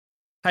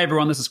Hey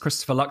everyone, this is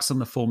Christopher Luxon,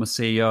 the former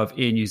CEO of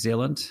Air New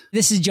Zealand.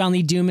 This is John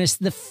Lee Dumas,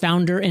 the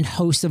founder and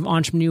host of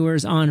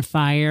Entrepreneurs on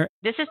Fire.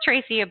 This is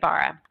Tracy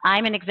Ibarra.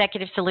 I'm in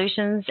Executive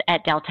Solutions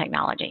at Dell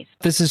Technologies.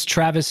 This is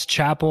Travis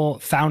Chappell,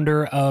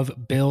 founder of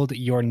Build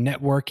Your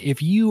Network.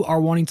 If you are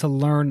wanting to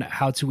learn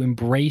how to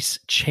embrace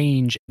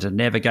change, To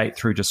navigate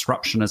through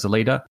disruption as a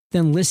leader,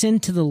 then listen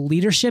to the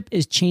Leadership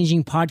is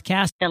Changing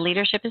podcast. The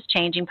Leadership is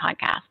Changing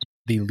podcast.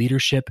 the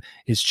Leadership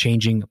is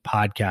Changing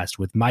podcast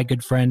with my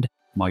good friend,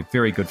 my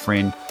very good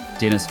friend,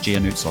 Dennis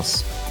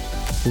Giannoutsos.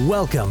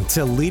 Welcome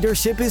to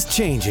Leadership is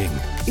Changing.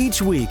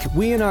 Each week,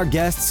 we and our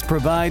guests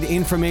provide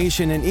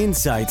information and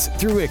insights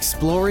through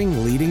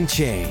exploring leading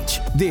change.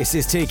 This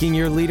is taking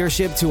your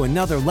leadership to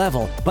another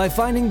level by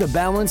finding the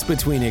balance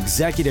between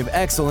executive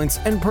excellence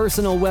and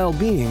personal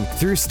well-being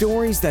through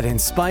stories that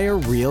inspire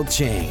real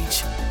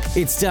change.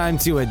 It's time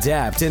to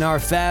adapt in our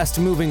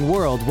fast-moving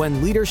world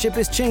when leadership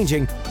is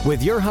changing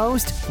with your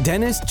host,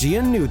 Dennis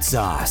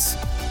Giannoutsos.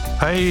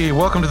 Hey,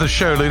 welcome to the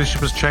show,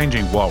 Leadership is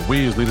Changing. What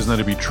we as leaders know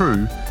to be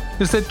true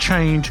is that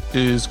change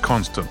is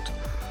constant.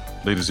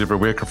 Leaders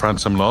everywhere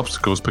confront similar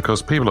obstacles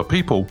because people are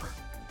people,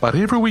 but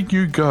everywhere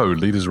you go,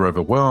 leaders are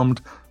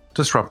overwhelmed,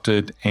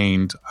 disrupted,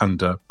 and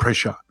under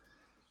pressure.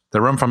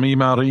 They run from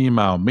email to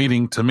email,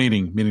 meeting to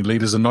meeting. Many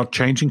leaders are not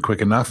changing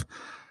quick enough,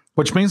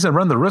 which means they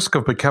run the risk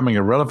of becoming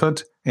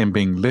irrelevant and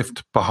being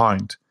left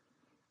behind.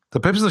 The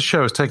purpose of the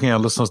show is taking our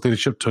listeners'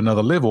 leadership to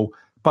another level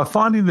by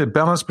finding the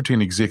balance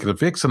between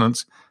executive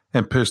excellence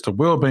and personal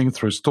well-being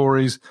through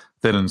stories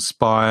that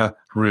inspire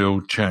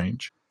real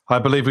change. I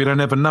believe we don't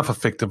have enough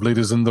effective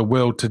leaders in the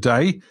world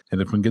today,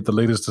 and if we can get the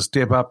leaders to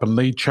step up and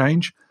lead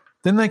change,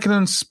 then they can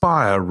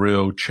inspire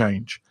real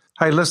change.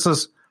 Hey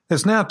listeners,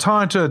 it's now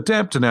time to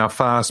adapt in our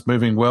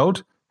fast-moving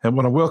world, and I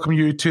want to welcome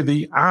you to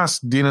the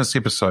Ask Dennis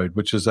episode,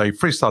 which is a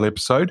freestyle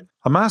episode.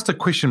 I'm asked a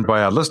question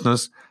by our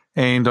listeners,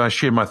 and I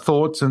share my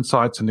thoughts,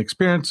 insights, and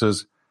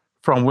experiences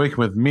from working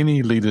with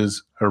many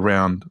leaders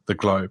around the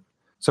globe.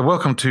 So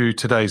welcome to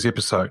today's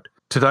episode.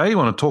 Today, I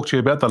want to talk to you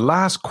about the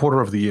last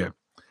quarter of the year.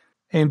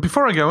 And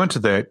before I go into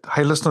that,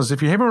 hey listeners,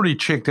 if you haven't already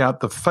checked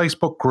out the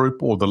Facebook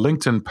group or the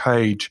LinkedIn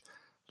page,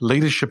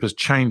 Leadership is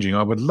Changing,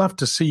 I would love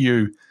to see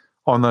you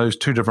on those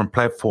two different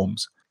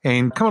platforms.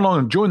 And come along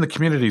and join the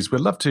communities.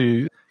 We'd love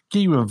to get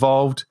you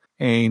involved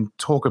and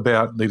talk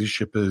about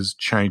Leadership is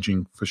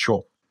Changing for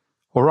sure.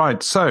 All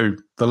right, so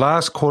the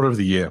last quarter of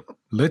the year,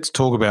 let's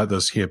talk about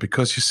this here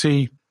because you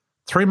see,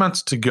 3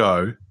 months to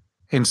go,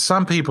 and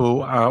some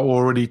people are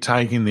already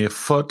taking their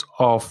foot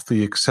off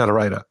the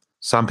accelerator.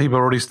 Some people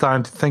are already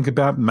starting to think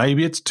about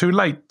maybe it's too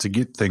late to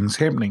get things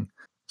happening.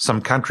 Some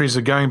countries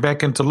are going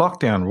back into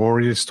lockdown, or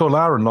already still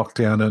are in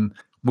lockdown, and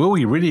will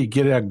we really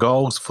get our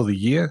goals for the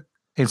year?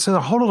 And so a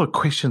whole lot of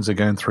questions are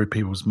going through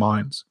people's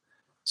minds.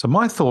 So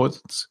my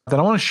thoughts that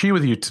I want to share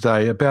with you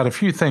today about a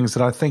few things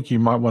that I think you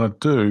might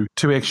want to do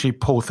to actually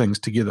pull things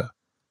together.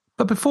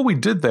 But before we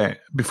go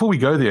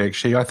there,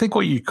 actually, I think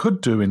what you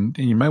could do, and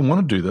you may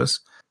want to do this,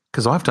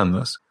 because I've done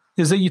this,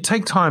 is that you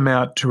take time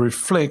out to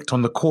reflect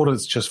on the quarter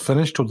that's just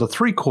finished or the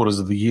 3 quarters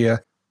of the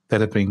year that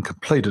have been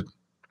completed.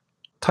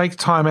 Take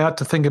time out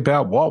to think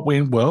about what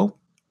went well,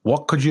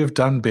 what could you have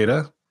done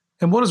better,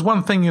 and what is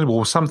one thing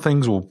or some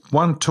things or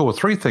 1, 2, or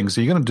 3 things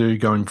that you're going to do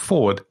going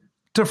forward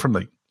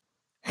differently.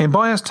 And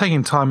by us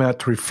taking time out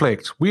to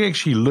reflect, we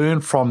actually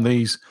learn from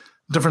these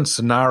different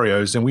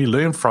scenarios and we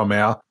learn from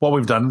what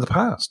we've done in the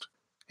past.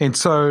 And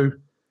so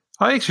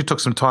I actually took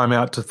some time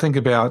out to think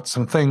about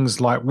some things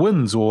like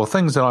wins or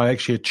things that I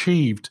actually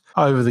achieved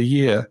over the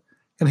year.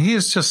 And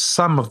here's just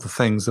some of the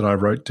things that I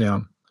wrote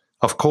down.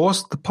 Of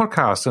course, the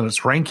podcast and its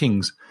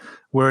rankings,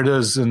 where it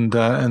is in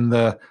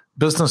the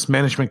business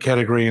management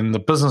category and the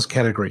business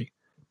category,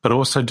 but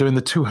also doing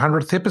the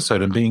 200th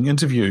episode and being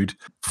interviewed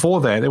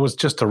for that. It was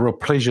just a real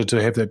pleasure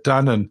to have that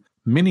done. And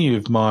many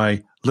of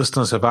my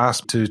listeners have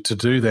asked to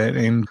do that.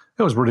 And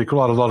it was really a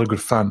lot of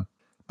good fun.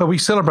 But we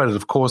celebrated,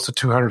 of course, the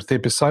 200th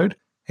episode.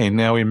 And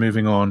now we're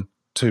moving on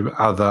to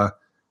other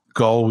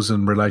goals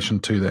in relation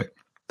to that.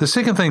 The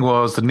second thing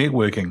was the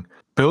networking,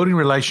 building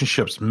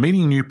relationships,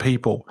 meeting new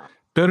people,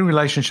 building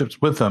relationships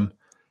with them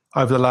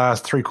over the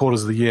last 3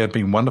 quarters of the year have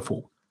been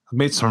wonderful. I've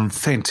met some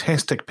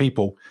fantastic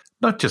people,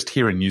 not just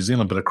here in New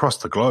Zealand, but across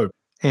the globe.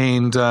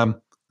 And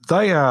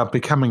they are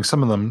becoming,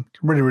 some of them,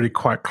 really, really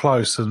quite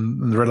close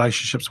in the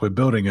relationships we're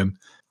building. And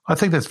I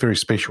think that's very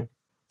special.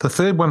 The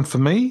third one for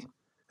me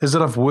is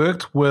that I've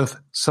worked with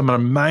some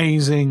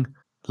amazing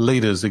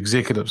leaders,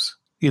 executives,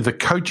 either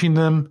coaching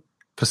them,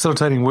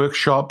 facilitating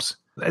workshops.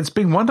 It's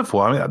been wonderful.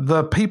 I mean,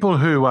 the people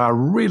who are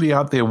really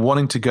out there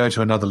wanting to go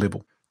to another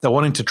level, they're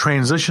wanting to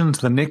transition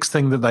to the next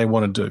thing that they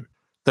want to do.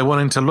 They're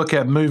wanting to look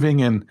at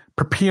moving and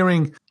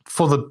preparing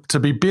to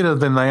be better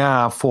than they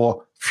are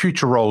for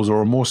future roles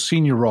or a more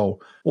senior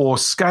role or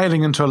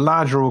scaling into a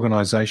larger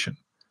organization.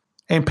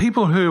 And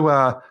people who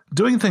are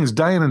doing things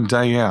day in and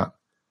day out,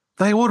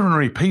 they're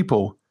ordinary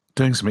people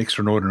doing some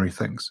extraordinary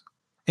things.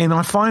 And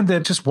I find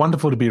that just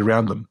wonderful to be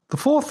around them. The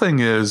fourth thing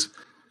is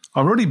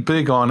I'm really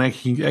big on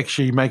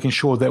actually making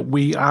sure that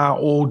we are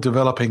all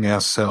developing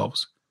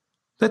ourselves.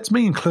 That's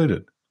me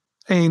included.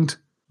 and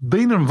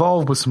been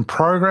involved with some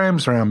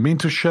programs around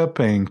mentorship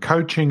and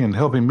coaching and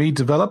helping me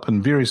develop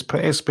in various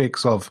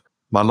aspects of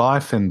my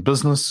life and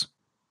business.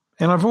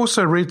 And I've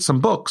also read some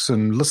books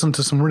and listened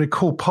to some really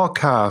cool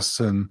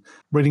podcasts and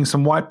reading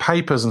some white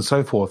papers and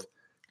so forth,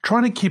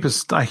 trying to keep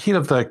us ahead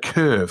of the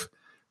curve.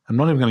 I'm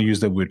not even going to use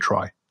that word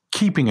try.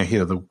 Keeping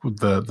ahead of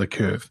the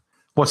curve.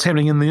 What's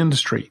happening in the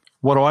industry?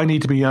 What do I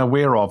need to be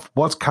aware of?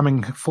 What's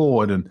coming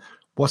forward? And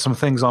what some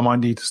things I might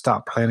need to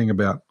start planning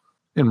about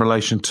in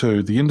relation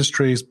to the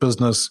industries,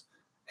 business,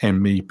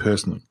 and me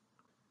personally.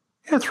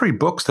 Here are 3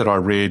 books that I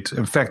read.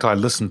 In fact, I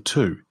listened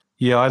to.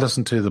 I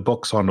listened to the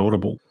books on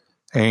Audible.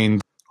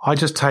 And I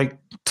just take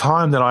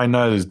time that I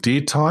know is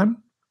dead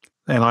time,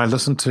 and I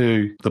listen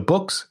to the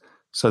books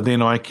so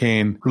then I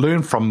can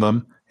learn from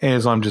them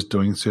as I'm just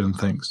doing certain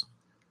things.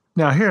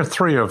 Now, here are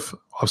 3 of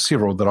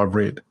several that I've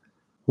read.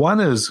 One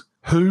is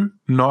Who,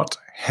 Not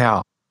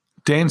How,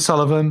 Dan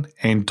Sullivan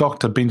and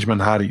Dr. Benjamin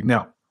Hardy.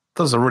 Now,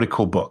 this is a really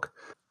cool book.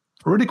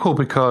 Really cool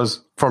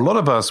because for a lot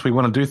of us, we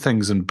want to do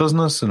things in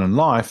business and in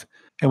life,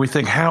 and we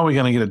think, how are we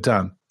going to get it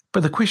done?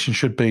 But the question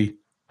should be,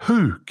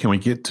 who can we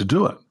get to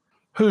do it?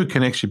 Who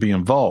can actually be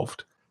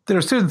involved? There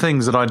are certain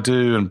things that I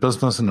do in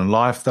business and in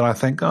life that I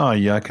think, oh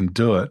yeah, I can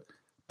do it,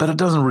 but it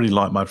doesn't really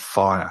light my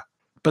fire.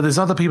 But there's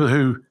other people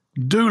who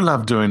do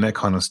love doing that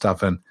kind of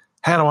stuff, and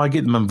how do I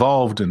get them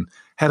involved, and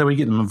how do we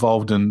get them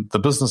involved in the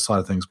business side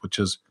of things, which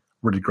is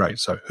really great.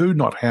 So Who,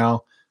 Not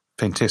How,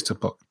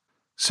 fantastic book.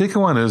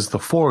 Second one is The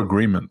 4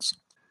 Agreements.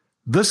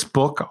 This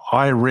book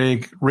I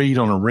read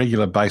on a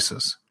regular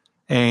basis,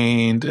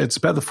 and it's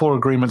about the 4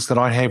 agreements that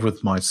I have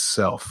with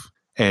myself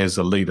as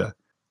a leader.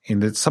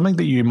 And it's something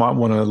that you might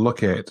want to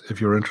look at if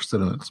you're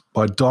interested in it. It's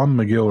by Don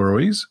Miguel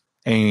Ruiz,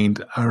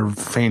 and a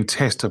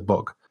fantastic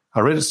book. I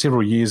read it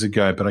several years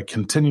ago, but I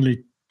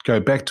continually go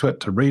back to it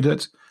to read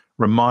it,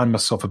 remind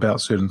myself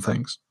about certain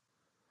things.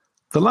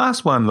 The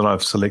last one that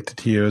I've selected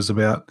here is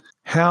about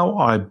How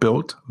I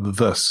Built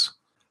This.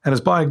 And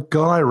it's by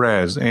Guy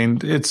Raz,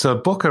 and it's a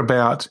book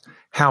about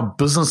how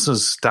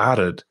businesses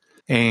started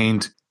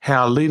and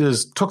how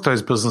leaders took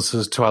those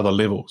businesses to other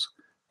levels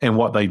and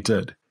what they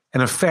did.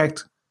 And in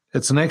fact,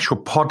 it's an actual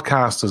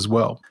podcast as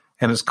well,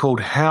 and it's called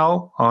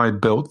How I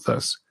Built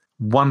This.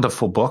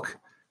 Wonderful book.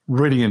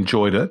 Really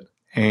enjoyed it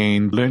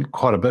and learned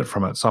quite a bit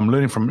from it. So I'm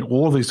learning from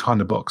all these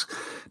kind of books.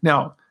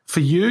 Now,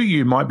 for you,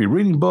 you might be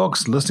reading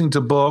books, listening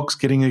to books,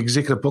 getting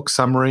executive book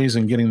summaries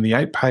and getting the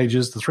 8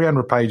 pages, the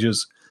 300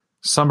 pages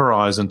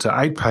summarized into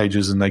 8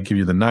 pages, and they give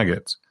you the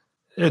nuggets.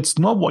 It's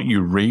not what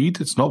you read,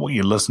 it's not what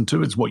you listen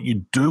to, it's what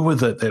you do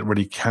with it that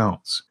really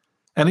counts.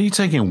 And are you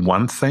taking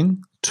one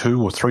thing,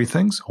 2 or 3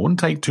 things? I wouldn't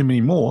take too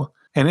many more,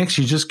 and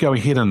actually just go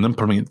ahead and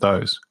implement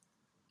those.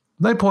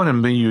 No point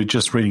in you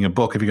just reading a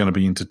book if you're going to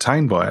be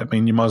entertained by it. I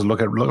mean, you might as well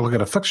look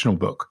at a fictional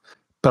book.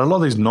 But a lot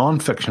of these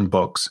non-fiction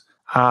books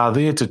are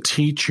there to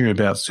teach you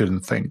about certain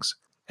things.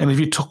 And if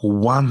you took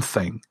one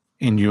thing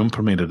and you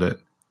implemented it,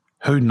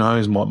 who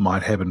knows what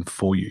might happen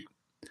for you?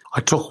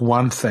 I took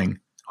one thing,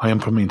 I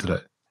implemented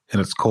it,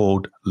 and it's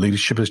called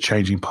Leadership is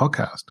Changing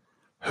Podcast.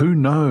 Who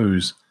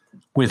knows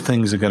where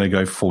things are going to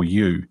go for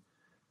you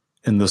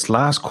in this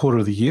last quarter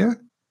of the year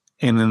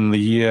and in the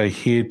year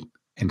ahead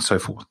and so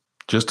forth.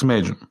 Just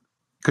imagine.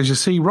 Because you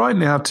see, right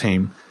now,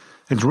 team,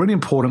 it's really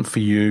important for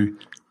you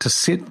to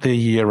set the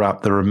year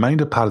up, the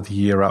remainder part of the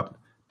year up,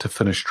 to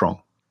finish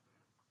strong.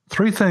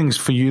 3 things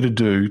for you to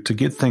do to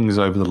get things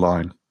over the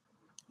line.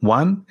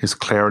 1 is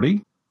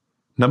clarity.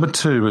 Number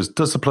 2 is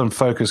discipline,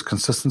 focus,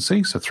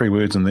 consistency. So 3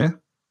 words in there.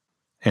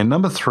 And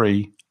number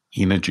 3,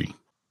 energy.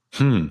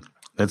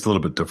 That's a little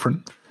bit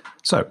different.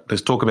 So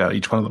let's talk about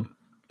each one of them.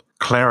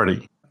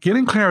 Clarity.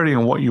 Getting clarity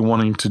on what you're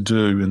wanting to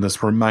do in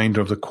this remainder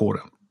of the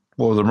quarter,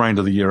 or the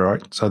remainder of the year,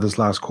 right? So this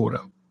last quarter.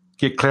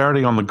 Get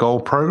clarity on the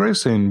goal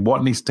progress and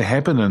what needs to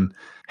happen and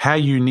how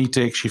you need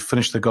to actually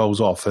finish the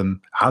goals off. And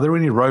are there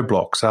any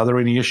roadblocks? Are there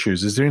any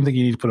issues? Is there anything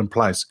you need to put in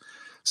place?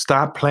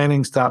 Start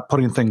planning, start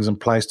putting things in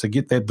place to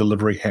get that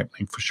delivery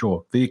happening for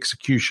sure. The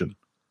execution.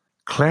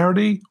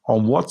 Clarity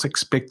on what's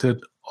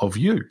expected of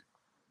you.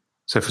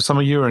 So for some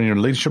of you in your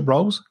leadership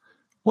roles,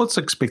 what's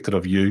expected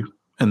of you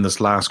in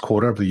this last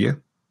quarter of the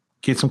year?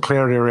 Get some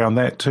clarity around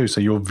that too. So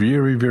you're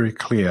very, very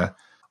clear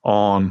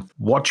on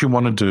what you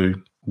want to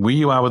do, where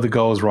you are with the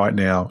goals right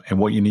now, and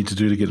what you need to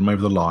do to get them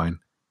over the line,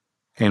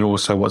 and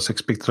also what's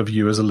expected of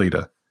you as a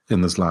leader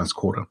in this last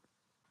quarter.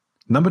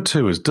 Number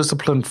 2 is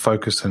discipline,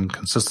 focus, and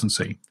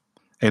consistency.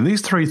 And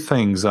these 3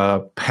 things are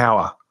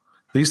power.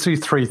 These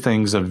three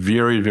things are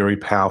very, very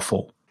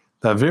powerful.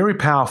 They're very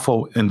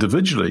powerful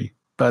individually,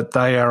 but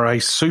they are a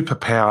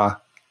superpower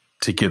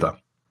together.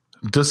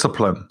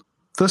 Discipline.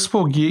 This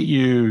will get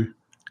you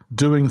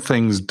doing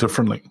things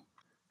differently.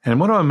 And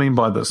what do I mean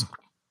by this?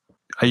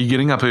 Are you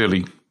getting up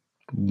early?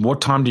 What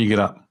time do you get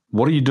up?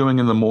 What are you doing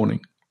in the morning?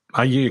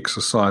 Are you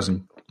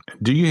exercising?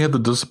 Do you have the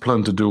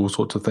discipline to do all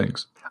sorts of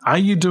things? Are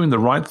you doing the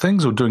right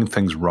things or doing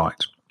things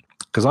right?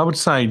 Because I would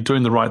say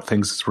doing the right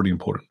things is really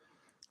important.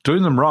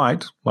 Doing them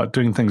right, like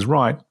doing things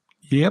right,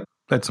 yep,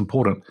 that's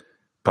important.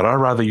 But I'd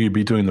rather you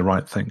be doing the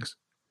right things.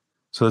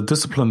 So the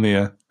discipline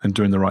there and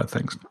doing the right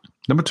things.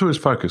 Number 2 is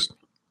focused.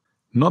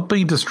 Not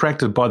being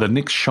distracted by the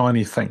next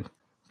shiny thing.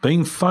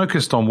 Being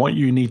focused on what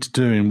you need to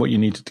do and what you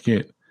need to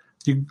get.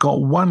 You've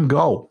got one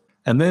goal,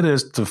 and that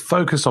is to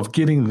focus on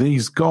getting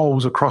these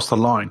goals across the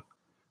line.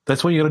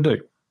 That's what you got to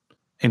do.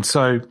 And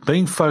so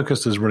being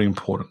focused is really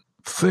important.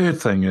 Third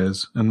thing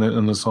is, in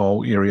this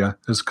whole area,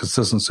 is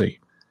consistency.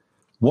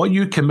 What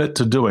you commit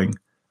to doing,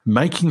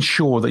 making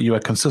sure that you are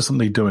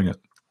consistently doing it.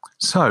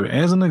 So,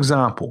 as an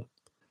example,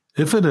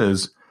 if it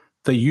is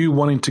that you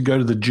wanting to go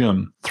to the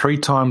gym 3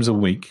 times a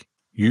week,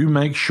 you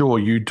make sure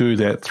you do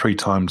that 3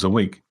 times a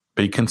week.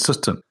 Be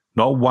consistent.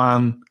 Not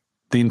 1,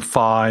 then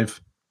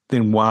 5,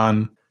 then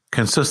 1,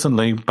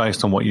 consistently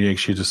based on what you're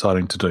actually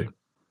deciding to do.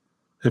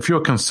 If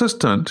you're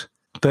consistent,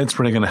 that's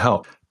really going to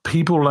help.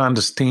 People will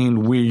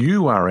understand where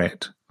you are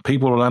at.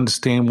 People will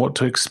understand what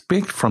to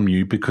expect from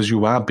you because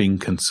you are being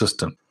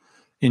consistent.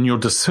 In your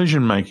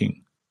decision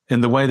making,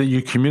 in the way that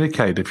you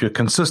communicate, if you're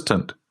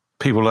consistent,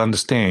 people will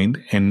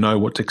understand and know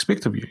what to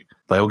expect of you.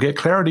 They'll get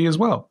clarity as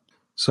well.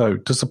 So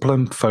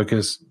discipline,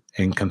 focus,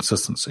 and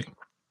consistency.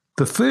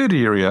 The third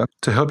area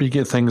to help you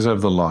get things over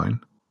the line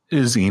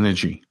is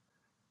energy.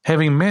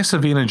 Having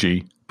massive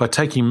energy by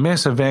taking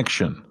massive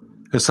action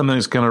is something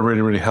that's going to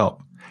really, really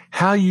help.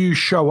 How you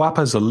show up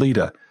as a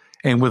leader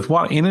and with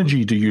what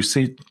energy do you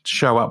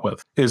show up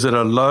with? Is it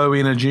a low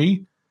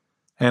energy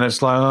and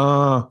it's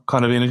like,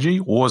 kind of energy?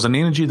 Or is it an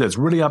energy that's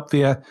really up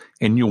there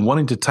and you're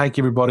wanting to take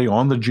everybody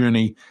on the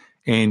journey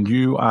and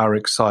you are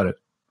excited?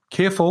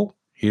 Careful,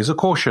 here's a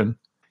caution.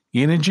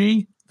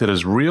 Energy that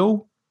is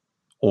real,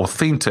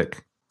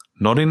 authentic,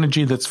 not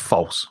energy that's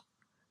false,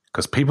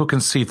 because people can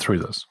see through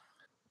this.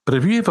 But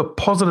if you have a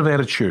positive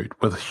attitude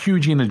with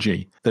huge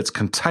energy that's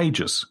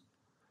contagious,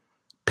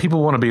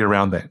 people want to be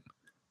around that.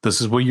 This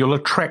is where you'll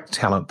attract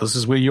talent. This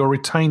is where you'll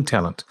retain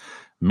talent.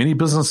 Many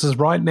businesses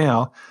right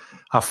now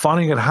are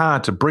finding it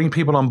hard to bring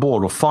people on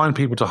board or find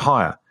people to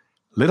hire,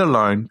 let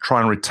alone try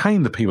and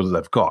retain the people that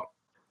they've got.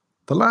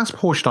 The last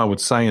portion I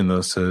would say in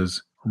this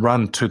is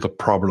run to the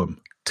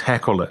problem.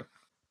 Tackle it.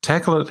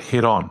 Tackle it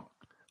head on.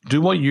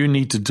 Do what you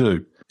need to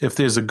do. If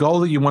there's a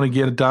goal that you want to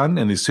get done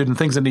and there's certain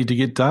things that need to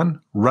get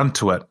done, run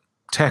to it.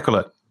 Tackle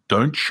it.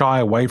 Don't shy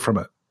away from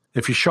it.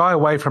 If you shy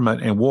away from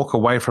it and walk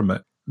away from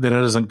it, then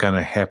it isn't going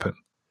to happen.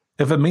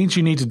 If it means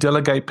you need to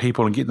delegate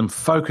people and get them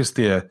focused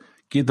there,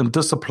 get them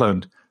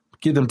disciplined,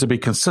 get them to be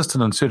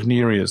consistent in certain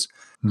areas,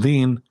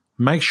 then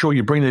make sure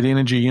you bring that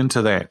energy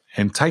into that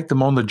and take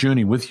them on the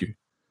journey with you.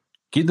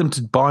 Get them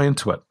to buy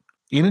into it.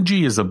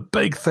 Energy is a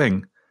big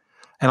thing.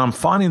 And I'm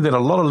finding that a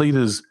lot of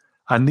leaders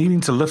are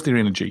needing to lift their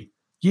energy.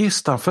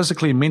 Yes, they're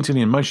physically,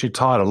 mentally, and emotionally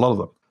tired, a lot of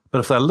them. But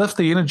if they lift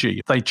the energy,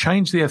 if they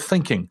change their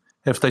thinking,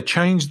 if they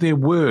change their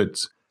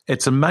words,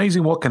 it's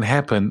amazing what can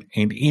happen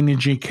and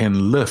energy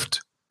can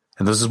lift.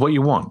 And this is what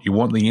you want. You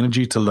want the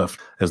energy to lift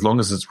as long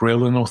as it's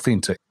real and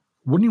authentic.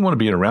 Wouldn't you want to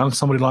be around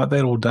somebody like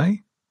that all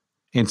day?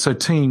 And so,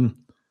 team,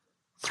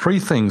 3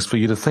 things for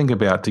you to think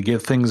about to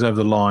get things over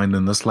the line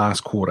in this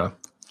last quarter.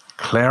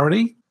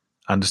 Clarity,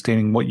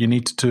 understanding what you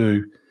need to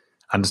do,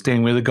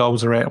 understanding where the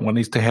goals are at and what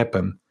needs to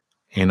happen,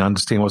 and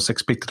understand what's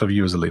expected of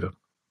you as a leader.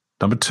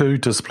 Number 2,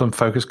 discipline,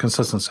 focus,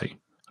 consistency.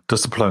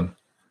 Discipline,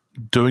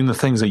 doing the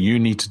things that you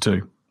need to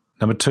do.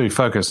 Number 2,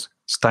 focus,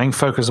 staying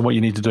focused on what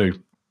you need to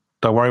do.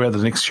 Don't worry about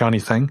the next shiny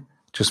thing.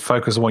 Just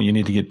focus on what you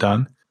need to get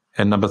done.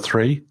 And number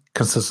 3,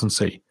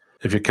 consistency.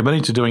 If you're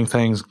committing to doing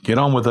things, get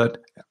on with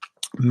it.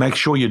 Make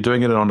sure you're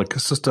doing it on a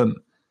consistent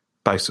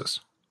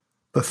basis.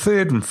 The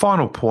third and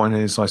final point,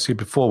 as I said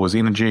before, was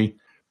energy.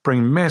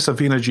 Bring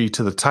massive energy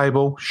to the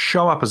table.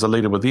 Show up as a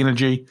leader with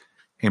energy,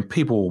 and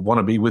people will want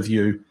to be with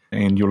you,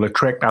 and you'll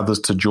attract others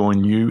to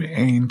join you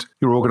and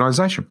your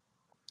organization.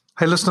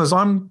 Hey, listeners,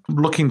 I'm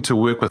looking to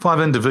work with 5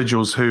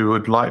 individuals who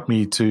would like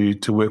me to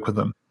work with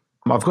them.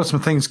 I've got some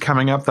things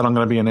coming up that I'm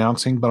going to be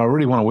announcing, but I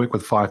really want to work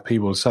with 5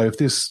 people. So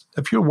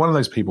if you're one of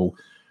those people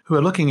who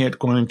are looking at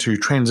going to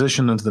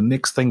transition into the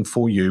next thing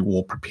for you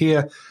or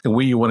prepare and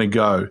where you want to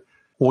go,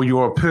 or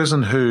you're a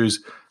person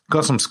who's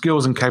got some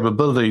skills and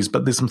capabilities,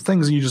 but there's some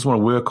things that you just want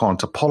to work on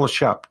to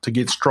polish up, to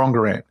get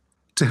stronger at,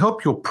 to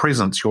help your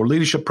presence, your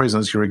leadership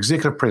presence, your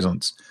executive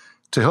presence,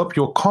 to help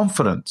your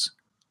confidence,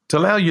 to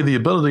allow you the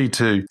ability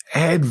to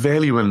add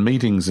value in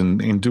meetings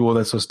and do all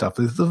that sort of stuff.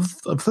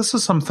 If this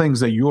is some things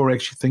that you're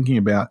actually thinking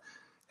about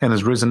and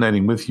is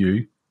resonating with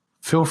you,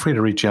 feel free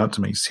to reach out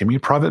to me. Send me a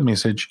private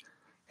message,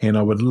 and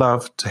I would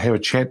love to have a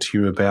chat to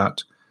you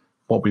about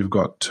what we've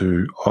got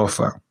to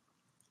offer.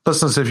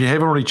 Listeners, if you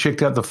haven't already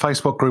checked out the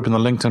Facebook group and the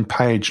LinkedIn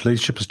page,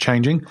 Leadership is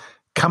Changing,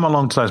 come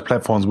along to those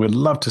platforms. We'd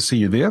love to see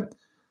you there.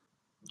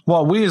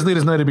 What we as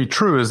leaders know to be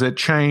true is that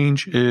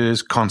change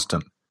is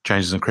constant.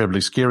 Change is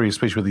incredibly scary,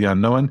 especially with the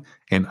unknown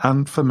and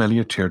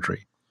unfamiliar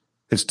territory.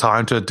 It's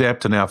time to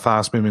adapt in our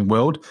fast-moving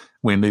world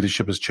when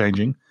leadership is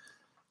changing.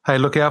 Hey,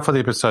 look out for the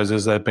episodes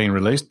as they've been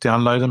released.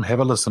 Download them, have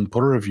a listen,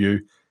 put a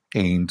review,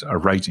 and a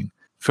rating.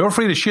 Feel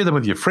free to share them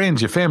with your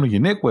friends, your family,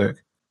 your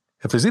network.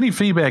 If there's any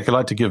feedback you'd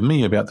like to give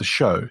me about the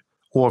show,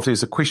 or if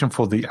there's a question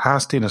for the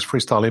Ask Dennis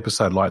Freestyle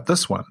episode like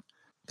this one,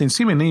 then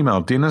send me an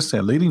email,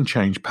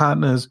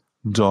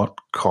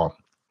 dennis@leadingchangepartners.com.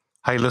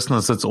 Hey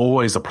listeners, it's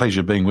always a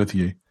pleasure being with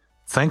you.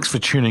 Thanks for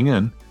tuning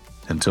in.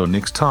 Until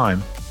next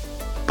time,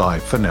 bye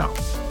for now.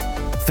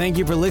 Thank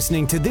you for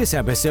listening to this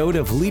episode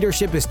of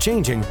Leadership is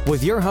Changing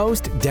with your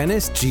host,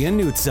 Dennis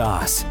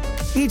Giannoutsas.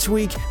 Each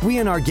week, we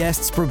and our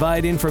guests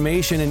provide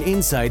information and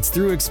insights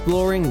through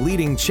exploring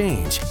leading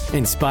change,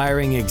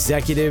 inspiring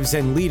executives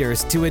and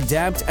leaders to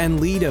adapt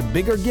and lead a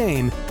bigger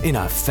game in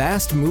a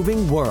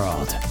fast-moving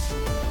world.